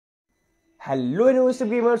Hello innovative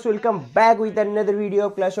gamers, welcome back with another video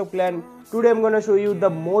of Clash of Clans. Today I'm gonna show you the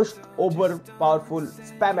most overpowerful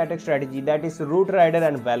spam attack strategy, that is Root Rider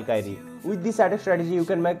and Valkyrie. With this attack strategy you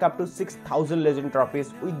can make up to 6000 legend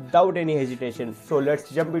trophies without any hesitation. So let's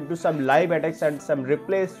jump into some live attacks and some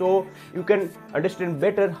replays so you can understand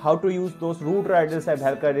better how to use those Root Riders and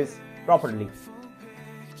Valkyries properly.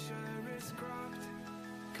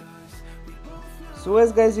 So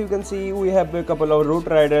as guys you can see, we have a couple of Root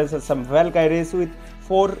Riders and some Valkyries with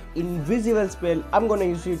 4 invisible spell. I'm gonna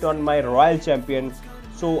use it on my Royal Champion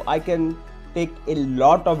so I can take a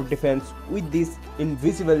lot of defense with this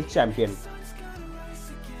invisible champion.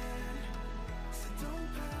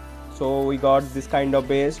 So we got this kind of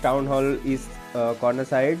base. Town Hall is corner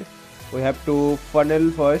side. We have to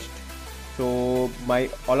funnel first so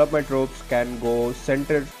all of my troops can go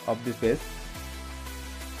center of this base.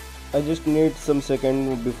 I just need some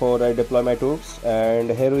second before I deploy my troops, and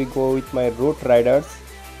here we go with my Root Riders,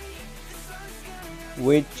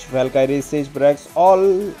 which Valkyrie, Siege Brax,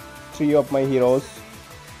 all 3 of my heroes.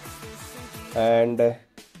 And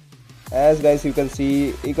as guys you can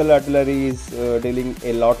see, Eagle Artillery is dealing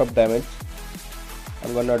a lot of damage.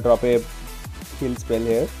 I'm gonna drop a heal spell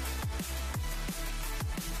here.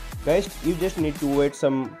 Guys, you just need to wait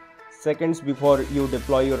some seconds before you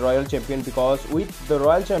deploy your Royal Champion, because with the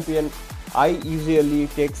Royal Champion I usually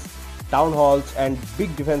takes town halls and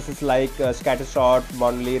big defenses like scatter shot,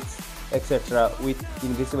 monoliths, etc. with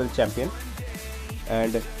invisible champion.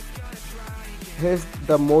 And here's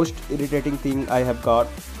the most irritating thing I have got: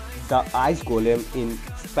 the Ice Golem in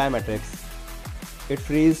spam attacks. It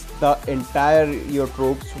frees the entire your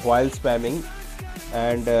troops while spamming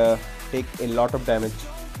and take a lot of damage.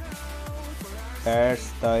 That's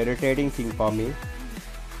the irritating thing for me.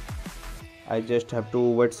 I just have to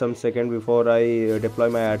wait some second before I deploy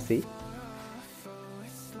my RC.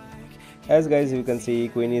 As guys you can see,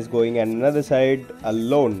 Queen is going another side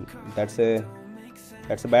alone. That's a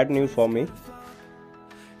bad news for me.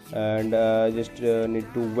 And just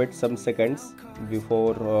need to wait some seconds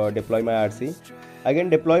before deploy my RC. Again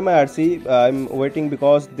deploy my RC. I'm waiting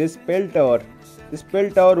because this spell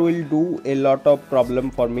tower will do a lot of problem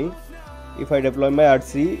for me. If I deploy my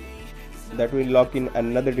RC, that will lock in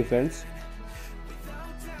another defense.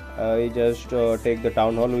 I just take the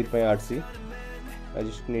town hall with my RC. I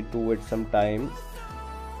just need to wait some time.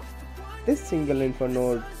 This single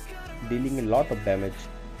inferno dealing a lot of damage.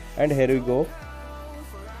 And here we go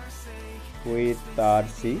with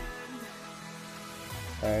RC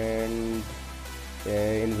and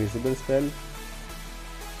invisible spell.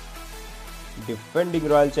 Defending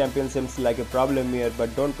Royal Champion seems like a problem here,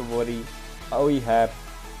 but don't worry, we have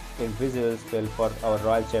invisible spell for our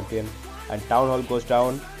Royal Champion. And Town Hall goes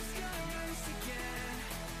down.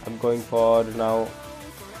 I'm going for now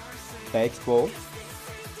the Expo,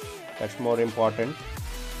 that's more important.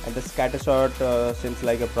 And the scatter shot seems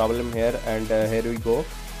like a problem here. And here we go.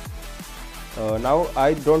 Now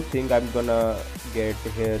I don't think I'm gonna get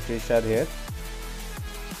here 3-star here,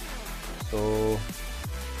 so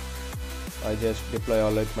I just deploy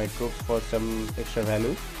all of my troops for some extra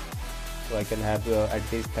value, so I can have at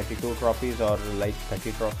least 32 trophies or like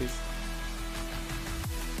 30 trophies.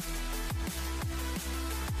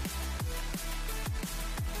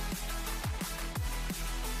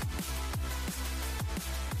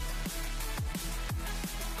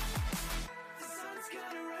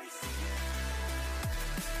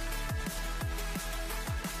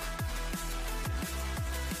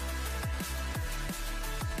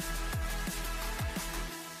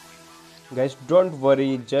 Guys, don't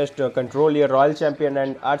worry, just control your Royal Champion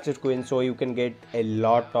and Archer Queen so you can get a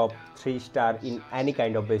lot of 3-star in any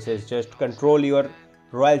kind of bases. Just control your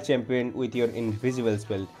Royal Champion with your invisible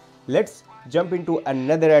spell. Let's jump into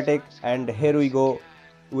another attack, and here we go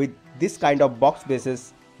with this kind of box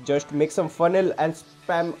bases. Just make some funnel and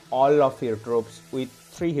spam all of your troops with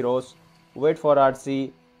 3 heroes. Wait for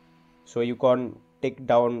RC so you can take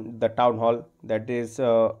down the town hall, that is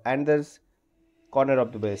another corner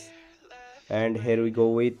of the base. And here we go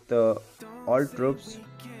with all troops.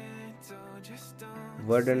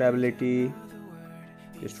 Vulnerability,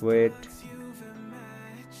 just wait.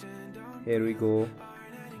 Here we go.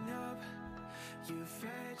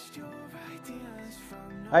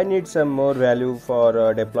 I need some more value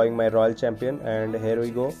for deploying my Royal Champion, and here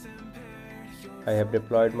we go. I have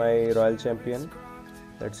deployed my Royal Champion.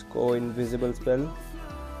 Let's go invisible spell.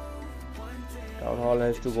 Town Hall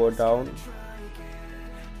has to go down.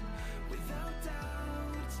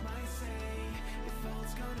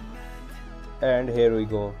 And here we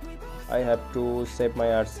go. I have to save my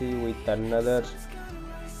RC with another,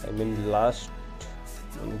 last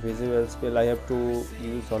Invisible spell I have to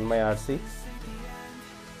use on my RC,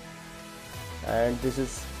 and this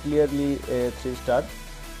is clearly a 3-star.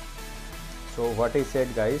 So what I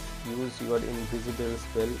said, guys, use your invisible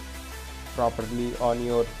spell properly on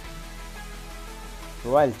your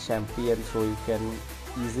royal champion so you can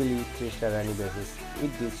easily 3-star any basis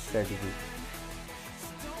with this strategy.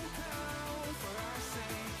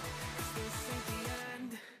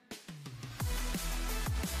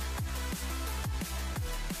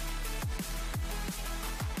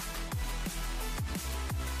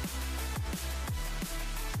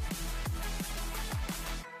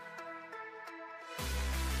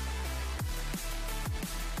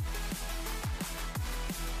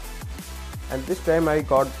 And this time I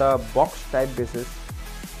got the box type basis,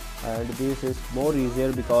 and this is more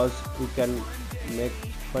easier because you can make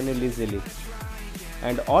funnel easily,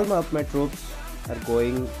 and all of my troops are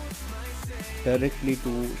going directly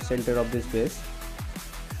to center of this base,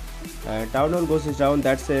 and town hall goes down.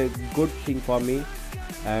 That's a good thing for me,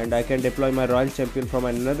 and I can deploy my royal champion from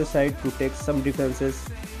another side to take some defenses.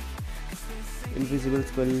 Invisible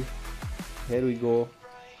spell, here we go,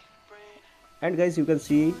 and guys, you can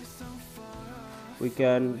see we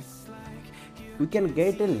can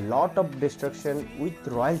get a lot of destruction with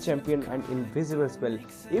royal champion and invisible spell.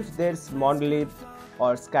 If there's monolith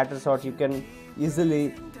or scatter shot, you can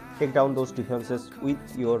easily take down those defenses with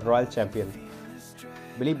your royal champion.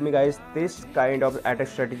 Believe me, guys, this kind of attack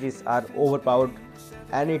strategies are overpowered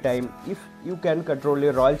anytime if you can control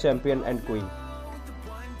your royal champion and queen.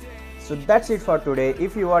 So that's it for today.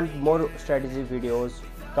 If you want more strategy videos,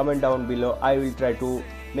 comment down below. I will try to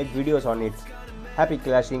make videos on it. Happy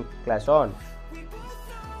clashing, clash on.